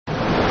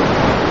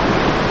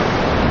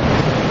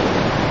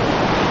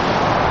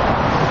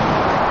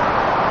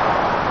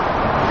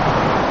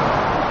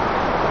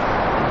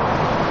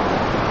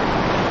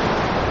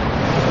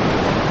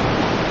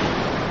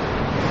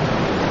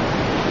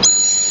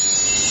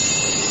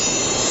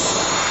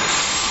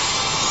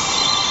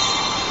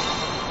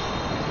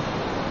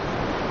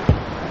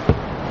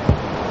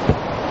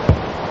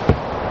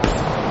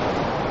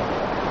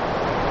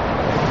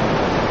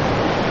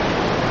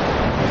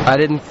I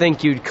didn't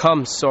think you'd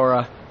come,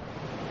 Sora.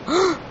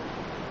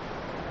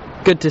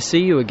 Good to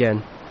see you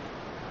again.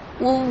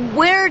 Well,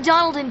 where are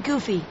Donald and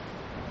Goofy?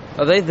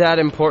 Are they that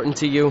important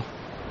to you?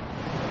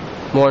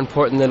 More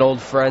important than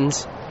old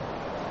friends?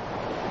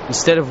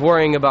 Instead of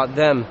worrying about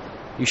them,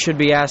 you should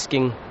be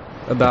asking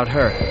about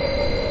her.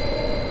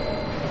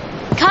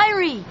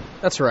 Kairi!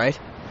 That's right.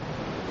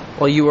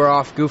 While you were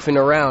off goofing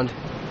around,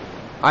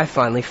 I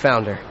finally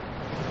found her.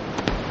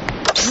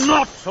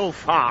 Not so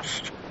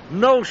fast.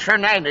 No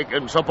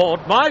shenanigans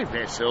aboard my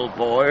vessel,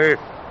 boy.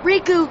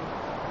 Riku,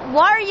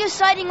 why are you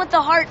siding with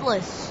the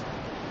Heartless?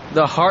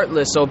 The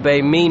Heartless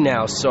obey me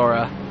now,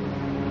 Sora.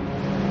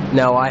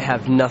 Now I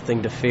have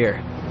nothing to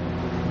fear.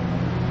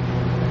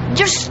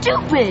 You're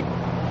stupid!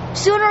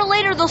 Sooner or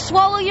later they'll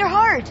swallow your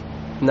heart.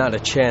 Not a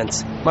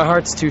chance. My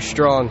heart's too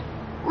strong.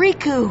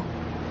 Riku.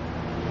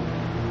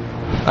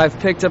 I've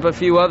picked up a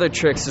few other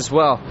tricks as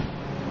well.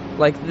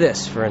 Like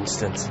this, for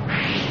instance.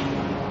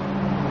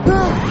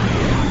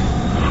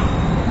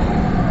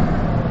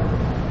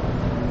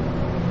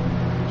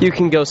 You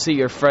can go see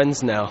your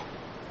friends now.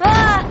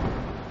 Ah!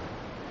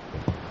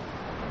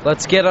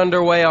 Let's get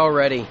underway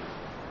already.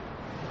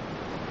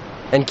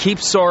 And keep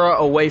Sora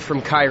away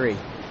from Kairi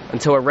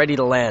until we're ready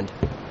to land.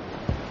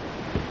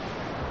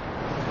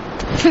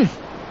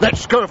 That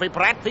scurvy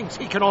brat thinks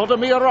he can order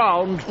me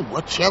around.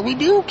 What shall we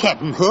do,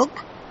 Captain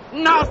Hook?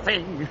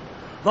 Nothing.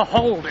 The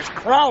hold is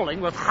crawling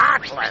with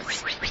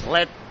Heartless.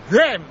 Let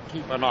them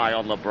keep an eye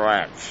on the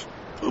brats.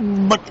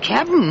 But,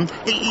 Captain,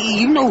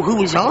 you know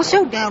who is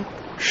also down...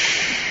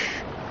 Shh.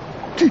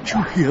 Did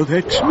you hear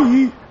that,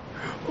 Smee?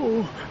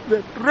 Oh,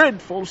 that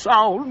dreadful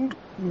sound.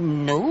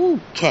 No,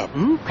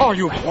 Captain. Are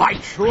you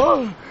quite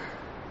sure?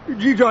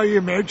 Did I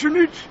imagine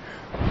it?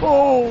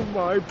 Oh,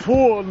 my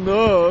poor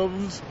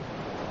nerves.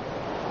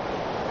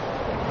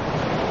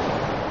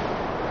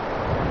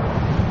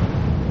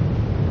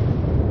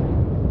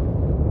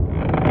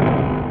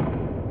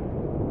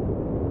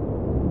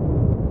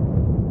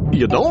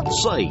 You don't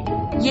say.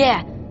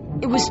 Yeah,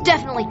 it was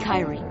definitely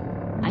Kairi.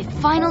 I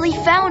finally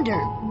found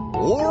her.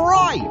 All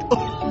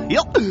right.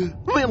 Yep.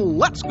 Then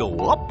let's go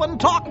up and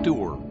talk to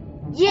her.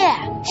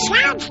 Yeah.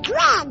 Sounds good.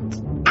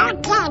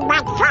 Okay,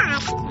 but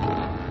first,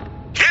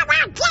 how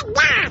about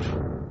dinner?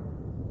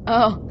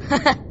 Oh,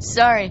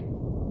 sorry.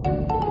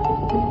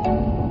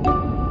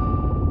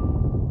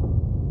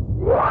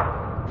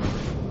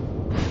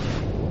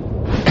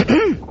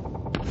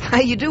 How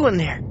you doing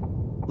there?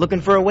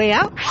 Looking for a way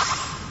out?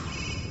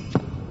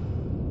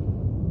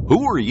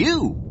 Who are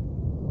you?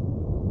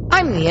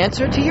 I'm the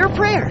answer to your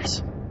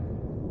prayers.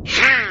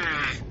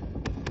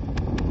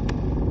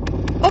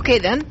 Okay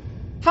then.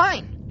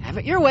 Fine. Have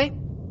it your way.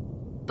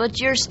 But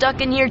you're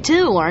stuck in here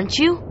too, aren't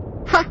you?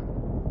 Huh.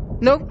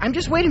 No, I'm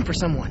just waiting for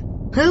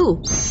someone.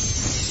 Who?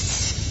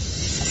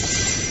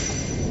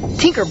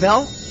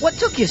 Tinkerbell, what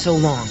took you so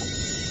long?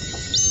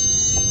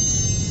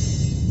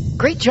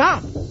 Great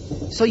job.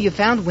 So you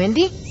found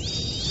Wendy?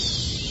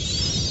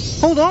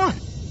 Hold on.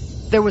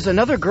 There was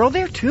another girl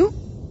there too?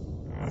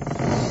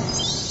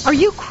 Are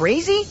you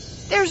crazy?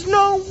 There's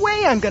no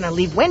way I'm gonna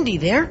leave Wendy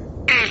there.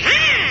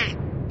 Aha!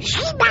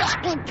 She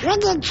must be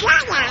pretty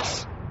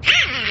jealous.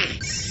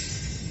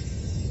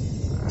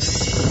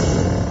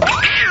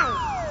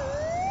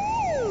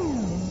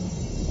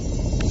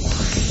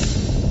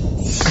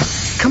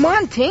 Come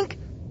on, Tink.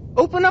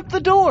 Open up the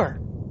door.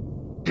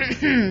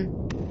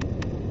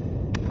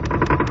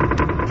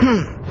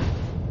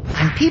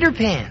 I'm Peter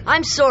Pan.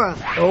 I'm Sora.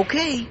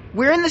 Okay,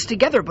 we're in this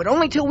together, but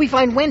only till we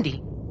find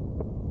Wendy.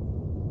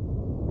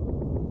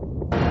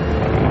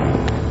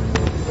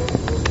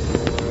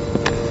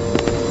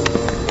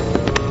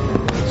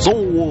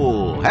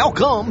 So, how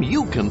come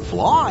you can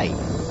fly?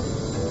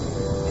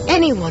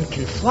 Anyone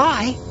can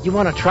fly. You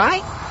want to try?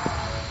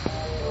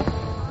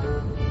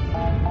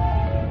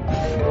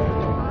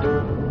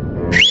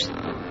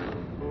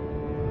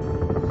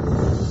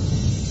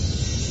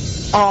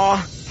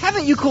 Aw,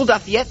 haven't you cooled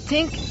off yet,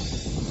 Tink?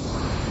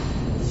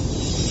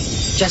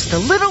 Just a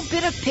little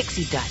bit of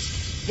pixie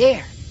dust.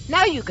 There,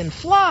 now you can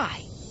fly.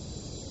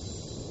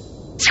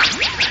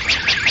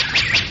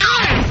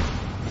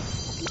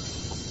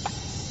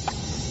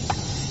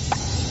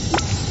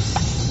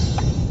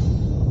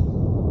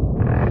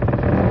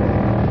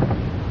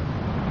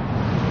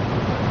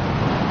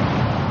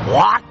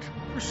 What?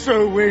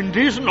 So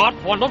Wendy's not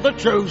one of the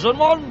chosen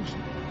ones?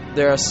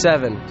 There are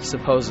 7,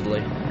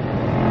 supposedly.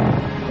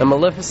 And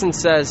Maleficent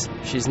says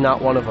she's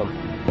not one of them.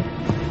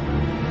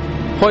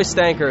 Hoist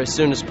anchor as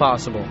soon as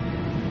possible.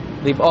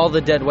 Leave all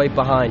the dead weight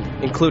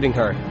behind, including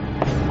her.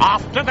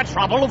 After the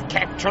trouble of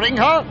capturing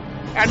her?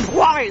 And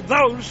why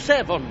those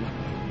 7?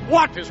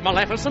 What is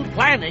Maleficent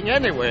planning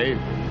anyway?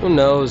 Who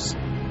knows?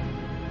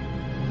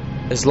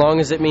 As long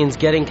as it means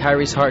getting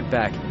Kairi's heart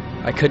back,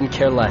 I couldn't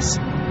care less.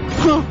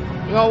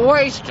 You're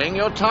wasting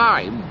your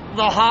time.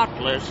 The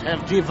Heartless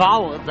have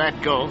devoured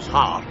that girl's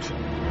heart.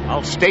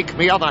 I'll stake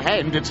me other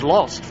hand it's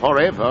lost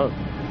forever.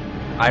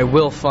 I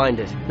will find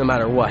it, no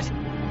matter what.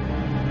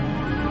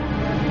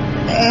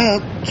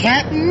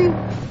 Captain?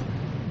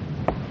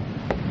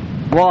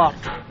 What?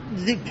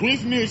 The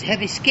prisoners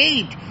have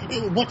escaped.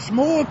 What's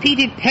more,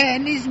 Peter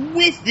Pan is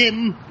with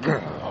them.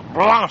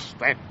 Blast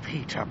that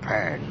Peter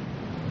Pan.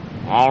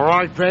 All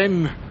right,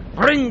 then.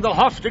 Bring the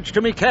hostage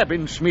to me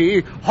cabin,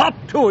 Smee. Hop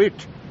to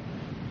it.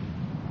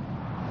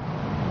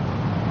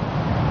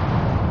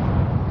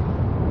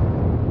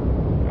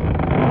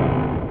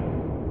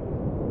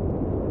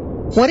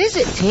 What is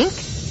it, Tink?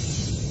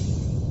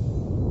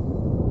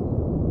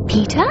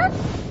 Peter?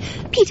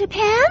 Peter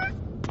Pan?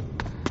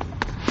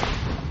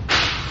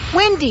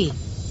 Wendy!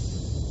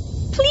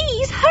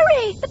 Please,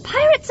 hurry! The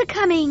pirates are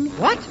coming.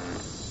 What?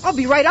 I'll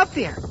be right up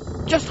there.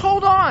 Just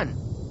hold on.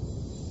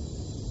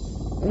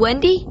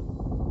 Wendy,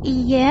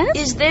 Yes?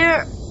 is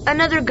there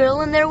another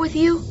girl in there with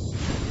you?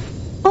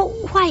 Oh,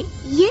 why,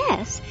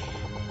 yes.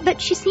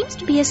 But she seems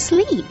to be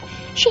asleep.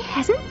 She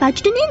hasn't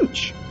budged an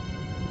inch.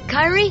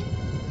 Kyrie?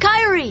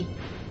 Kyrie!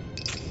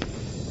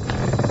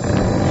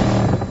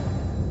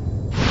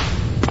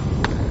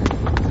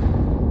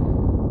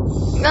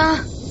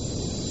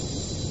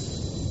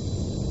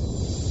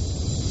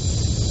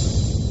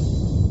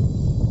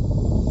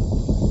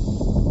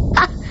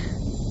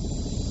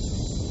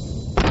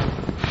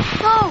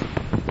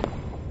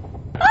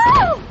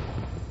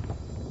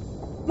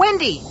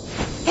 Wendy!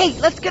 Hey,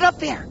 let's get up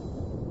there.